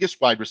the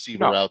biggest wide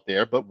receiver out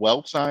there, but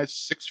well-sized,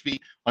 6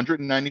 feet,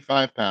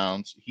 195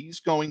 pounds. He's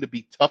going to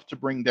be tough to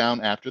bring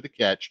down after the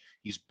catch.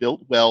 He's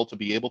built well to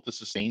be able to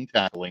sustain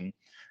tackling.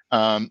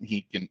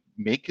 He can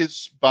make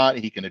his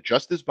body, he can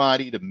adjust his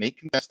body to make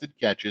contested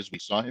catches. We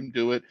saw him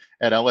do it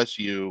at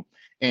LSU,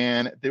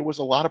 and there was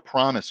a lot of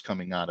promise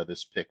coming out of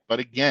this pick.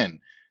 But again,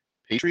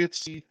 Patriots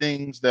see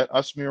things that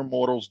us mere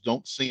mortals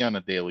don't see on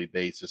a daily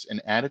basis,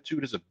 and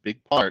attitude is a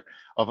big part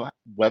of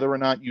whether or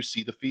not you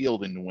see the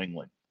field in New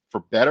England, for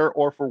better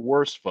or for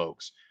worse,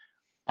 folks.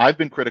 I've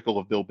been critical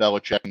of Bill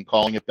Belichick and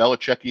calling it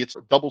Belichicky. It's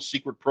double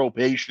secret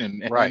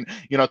probation, and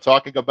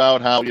talking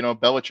about how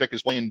Belichick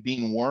is playing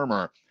Dean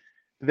Wormer.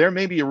 There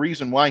may be a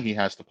reason why he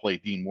has to play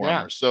Dean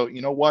Wormer. Yeah. So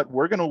you know what?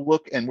 We're going to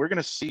look and we're going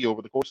to see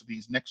over the course of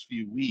these next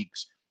few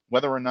weeks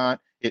whether or not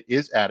it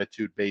is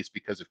attitude-based,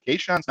 because if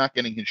Kayshon's not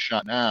getting his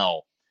shot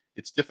now,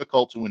 it's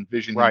difficult to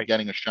envision him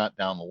getting a shot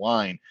down the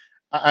line.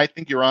 I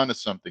think you're onto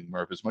something,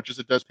 Murph. As much as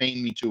it does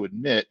pain me to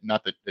admit,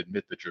 not that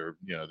admit that you're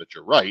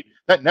right.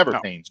 That never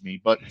pains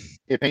me, but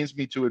it pains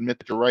me to admit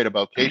that you're right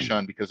about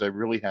Kayshon because I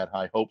really had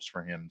high hopes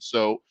for him.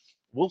 So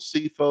we'll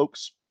see,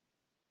 folks.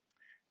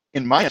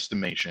 In my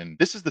estimation,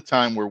 this is the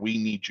time where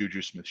we need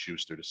Juju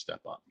Smith-Schuster to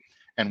step up.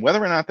 And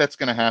whether or not that's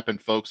going to happen,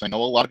 folks, I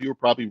know a lot of you are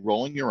probably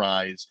rolling your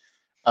eyes.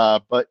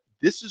 But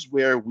this is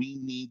where we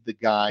need the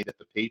guy that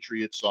the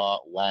Patriots saw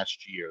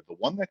last year, the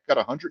one that got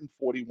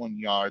 141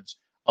 yards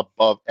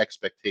above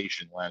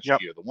expectation last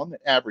year, the one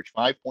that averaged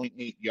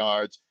 5.8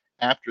 yards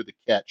after the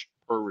catch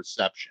per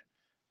reception.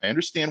 I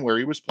understand where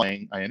he was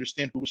playing. I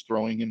understand who was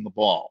throwing him the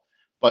ball.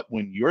 But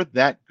when you're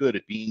that good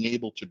at being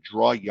able to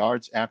draw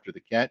yards after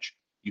the catch,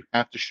 you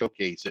have to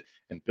showcase it.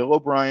 And Bill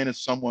O'Brien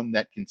is someone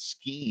that can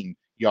scheme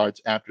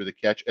yards after the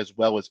catch as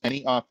well as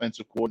any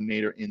offensive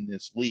coordinator in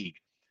this league.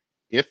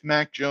 If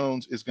Mac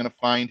Jones is going to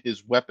find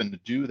his weapon to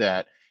do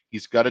that,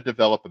 he's got to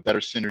develop a better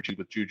synergy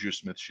with Juju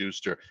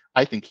Smith-Schuster.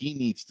 I think he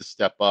needs to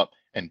step up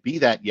and be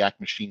that yak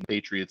machine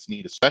Patriots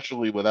need,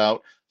 especially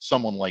without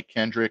someone like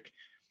Kendrick.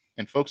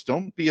 And folks,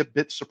 don't be a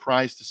bit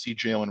surprised to see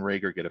Jalen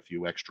Reagor get a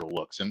few extra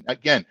looks. And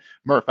again,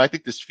 Murph, I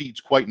think this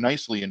feeds quite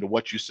nicely into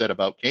what you said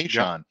about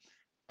Kayshon.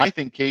 I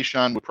think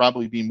Kayshon would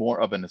probably be more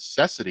of a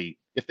necessity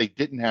if they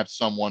didn't have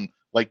someone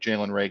like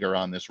Jalen Reagor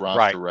on this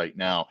roster right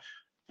now.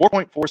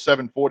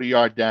 4.47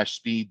 40-yard dash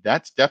speed,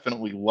 that's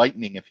definitely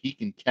lightning if he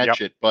can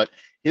catch it. But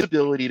his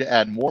ability to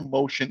add more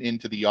motion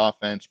into the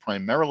offense,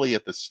 primarily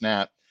at the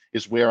snap,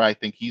 is where I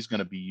think he's going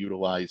to be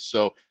utilized.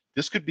 So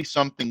this could be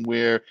something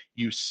where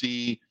you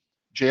see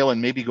Jalen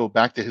maybe go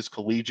back to his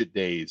collegiate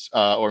days,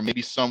 or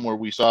maybe somewhere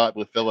we saw it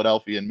with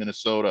Philadelphia and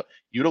Minnesota.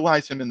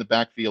 Utilize him in the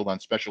backfield on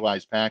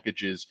specialized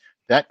packages.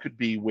 That could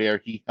be where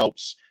he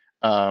helps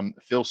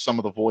fill some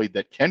of the void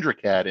that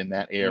Kendrick had in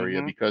that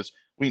area, because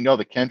we know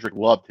that Kendrick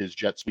loved his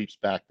jet sweeps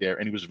back there,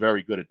 and he was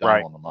very good at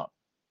dialing them up.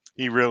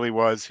 He really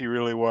was. He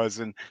really was.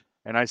 And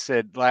I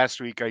said last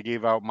week I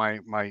gave out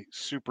my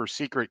super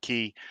secret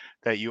key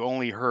that you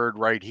only heard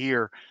right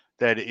here,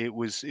 that it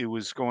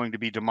was going to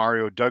be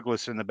Demario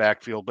Douglas in the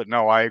backfield. But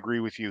no, I agree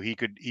with you. He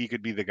could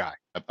be the guy.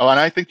 Oh, and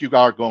I think you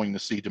are going to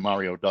see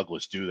Demario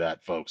Douglas do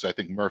that, folks. I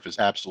think Murph is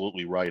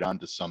absolutely right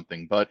onto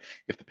something. But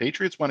if the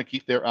Patriots want to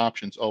keep their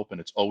options open,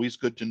 it's always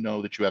good to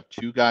know that you have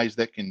two guys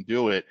that can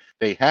do it.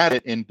 They had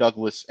it in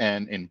Douglas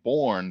and in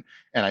Bourne,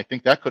 and I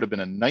think that could have been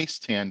a nice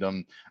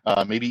tandem,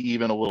 maybe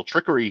even a little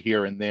trickery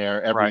here and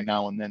there every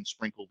now and then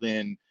sprinkled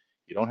in.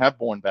 You don't have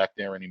Bourne back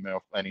there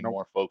anymore,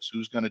 Nope. folks.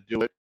 Who's going to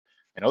do it?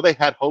 I know they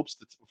had hopes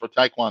for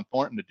Tyquan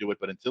Thornton to do it,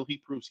 but until he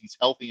proves he's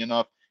healthy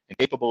enough and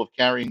capable of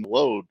carrying the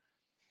load,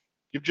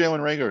 give Jalen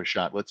Reagor a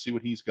shot. Let's see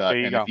what he's got.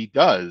 And if he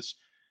does,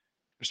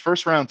 there's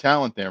first round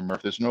talent there,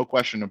 Murph. There's no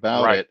question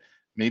about it.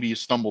 Maybe you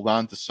stumbled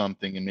onto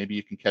something, and maybe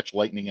you can catch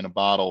lightning in a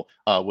bottle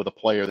with a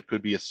player that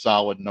could be a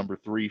solid number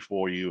 3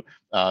 for you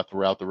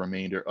throughout the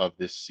remainder of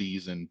this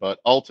season. But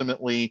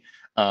ultimately,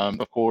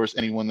 of course,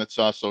 anyone that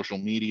saw social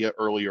media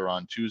earlier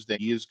on Tuesday,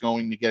 he is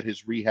going to get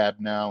his rehab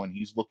now, and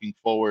he's looking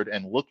forward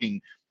and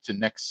looking to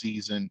next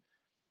season.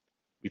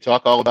 We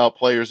talk all about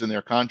players in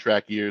their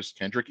contract years.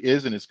 Kendrick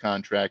is in his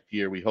contract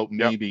year. We hope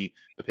maybe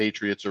the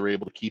Patriots are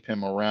able to keep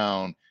him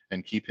around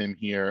and keep him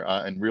here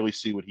and really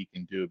see what he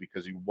can do,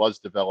 because he was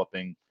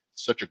developing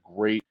such a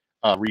great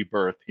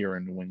rebirth here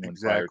in New England.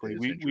 Exactly.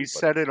 We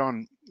said it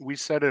on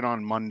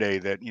Monday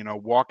that,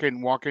 walk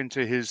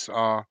into his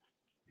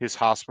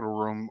hospital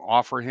room,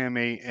 offer him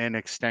an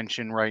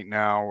extension right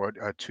now,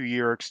 a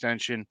 2-year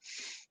extension,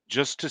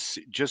 just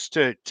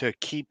to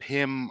keep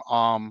him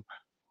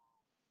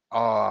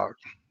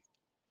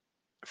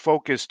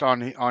focused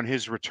on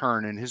his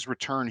return and his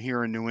return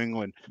here in New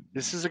England.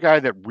 This is a guy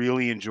that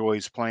really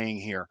enjoys playing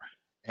here,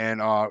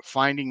 and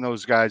finding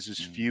those guys is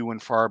few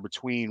and far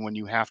between when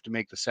you have to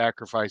make the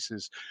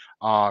sacrifices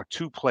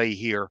to play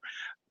here.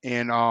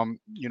 And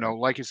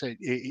like I said,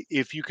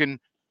 if you can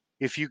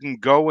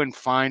go and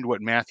find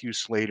what Matthew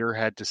Slater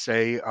had to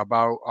say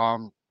about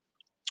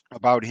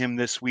him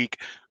this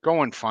week,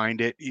 go and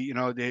find it.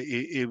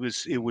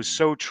 It was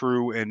so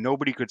true, and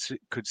nobody could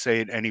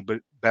say it any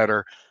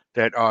better,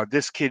 that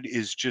this kid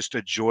is just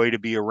a joy to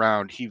be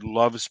around. He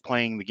loves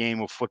playing the game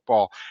of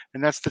football,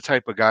 and that's the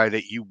type of guy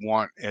that you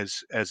want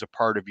as a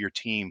part of your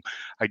team.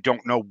 I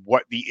don't know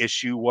what the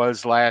issue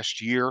was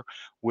last year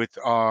with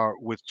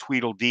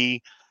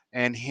Tweedledee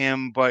and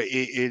him, but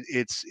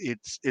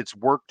it's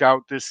worked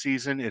out this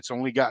season. It's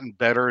only gotten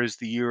better as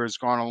the year has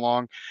gone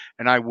along,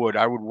 and I would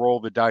roll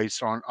the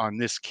dice on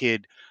this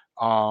kid,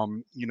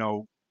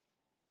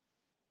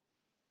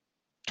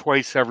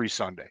 twice every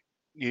Sunday.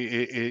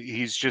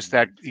 He's just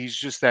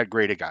that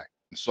great a guy.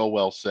 So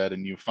well said.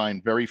 And you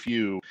find very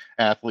few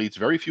athletes,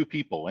 very few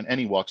people in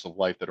any walks of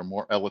life that are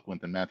more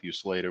eloquent than Matthew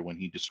Slater when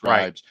he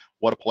describes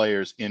what a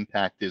player's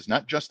impact is,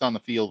 not just on the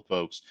field,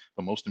 folks,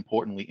 but most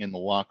importantly in the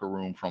locker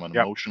room, from an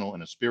emotional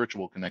and a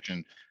spiritual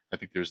connection. I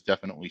think there's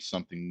definitely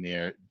something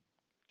there.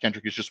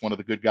 Kendrick is just one of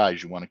the good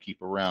guys you want to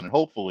keep around, and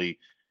hopefully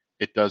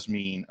it does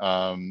mean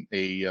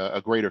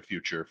a greater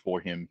future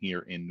for him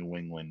here in New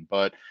England.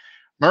 But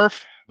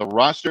Murph, the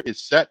roster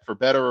is set for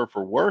better or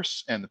for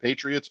worse, and the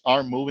Patriots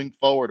are moving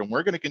forward. And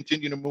we're going to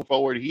continue to move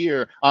forward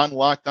here on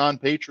Locked On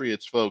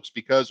Patriots, folks,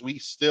 because we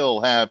still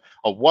have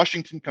a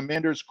Washington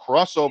Commanders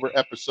crossover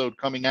episode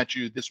coming at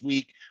you this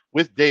week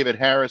with David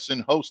Harrison,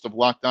 host of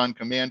Locked On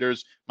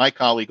Commanders, my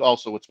colleague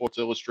also at Sports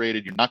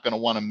Illustrated. You're not going to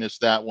want to miss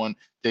that one.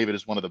 David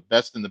is one of the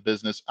best in the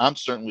business. I'm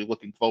certainly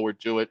looking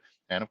forward to it.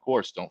 And, of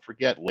course, don't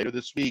forget, later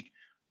this week,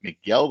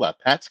 Miguel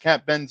Pat's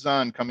Cat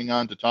Benzon coming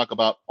on to talk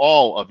about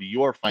all of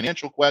your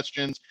financial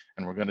questions,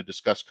 and we're going to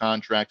discuss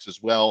contracts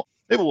as well.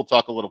 Maybe we'll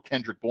talk a little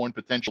Kendrick Bourne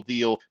potential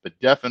deal, but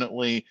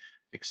definitely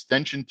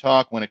extension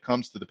talk when it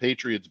comes to the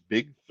Patriots'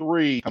 big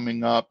 3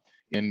 coming up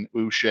in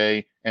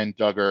Uche and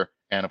Duggar,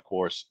 and of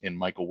course in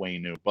Michael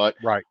Onwenu. But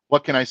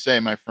what can I say,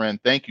 my friend?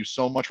 Thank you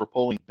so much for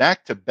pulling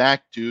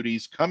back-to-back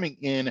duties, coming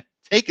in,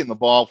 taking the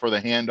ball for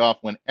the handoff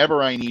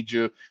whenever I need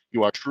you.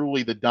 You are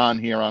truly the Don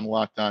here on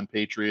Locked On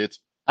Patriots.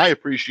 I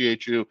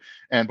appreciate you.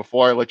 And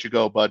before I let you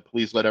go, bud,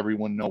 please let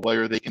everyone know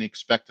where they can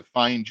expect to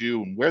find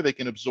you and where they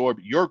can absorb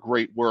your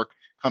great work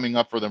coming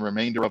up for the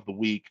remainder of the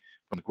week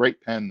from the great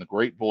pen, the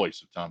great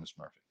voice of Thomas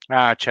Murphy.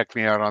 Check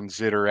me out on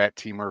Zitter at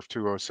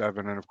TMurph207.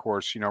 And of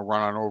course,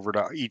 run on over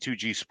to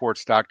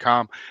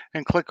e2gsports.com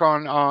and click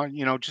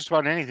on, just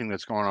about anything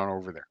that's going on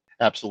over there.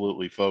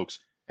 Absolutely, folks.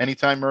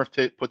 Anytime Murph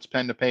puts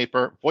pen to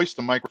paper, voice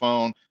the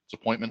microphone, it's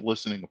appointment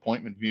listening,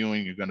 appointment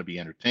viewing. You're going to be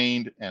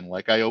entertained. And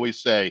like I always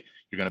say,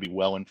 you're going to be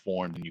well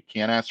informed, and you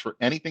can't ask for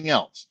anything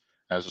else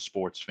as a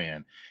sports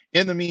fan.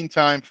 In the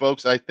meantime,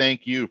 folks, I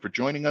thank you for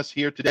joining us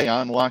here today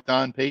on Locked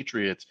On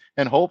Patriots,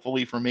 and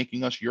hopefully for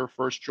making us your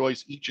first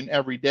choice each and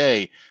every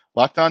day.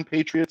 Locked On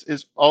Patriots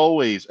is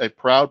always a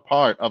proud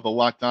part of the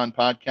Locked On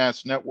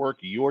Podcast Network,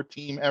 your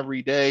team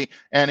every day.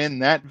 And in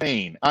that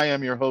vein, I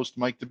am your host,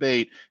 Mike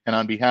Debate, and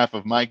on behalf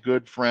of my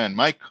good friend,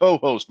 my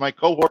co-host, my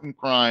cohort in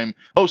crime,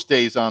 most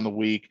days on the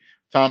week,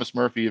 Thomas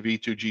Murphy of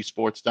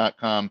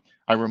E2Gsports.com,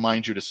 I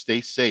remind you to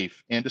stay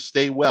safe and to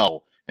stay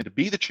well and to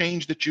be the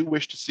change that you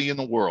wish to see in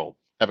the world.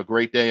 Have a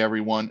great day,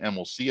 everyone, and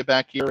we'll see you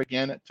back here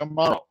again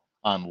tomorrow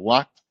on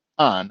Locked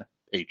On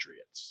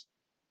Patriots.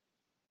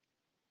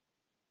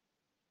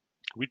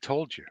 We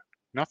told you.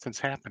 Nothing's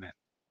happening.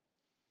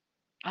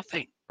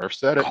 Nothing. Murph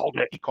said it. Called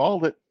it. He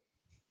called it.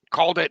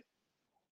 Called it.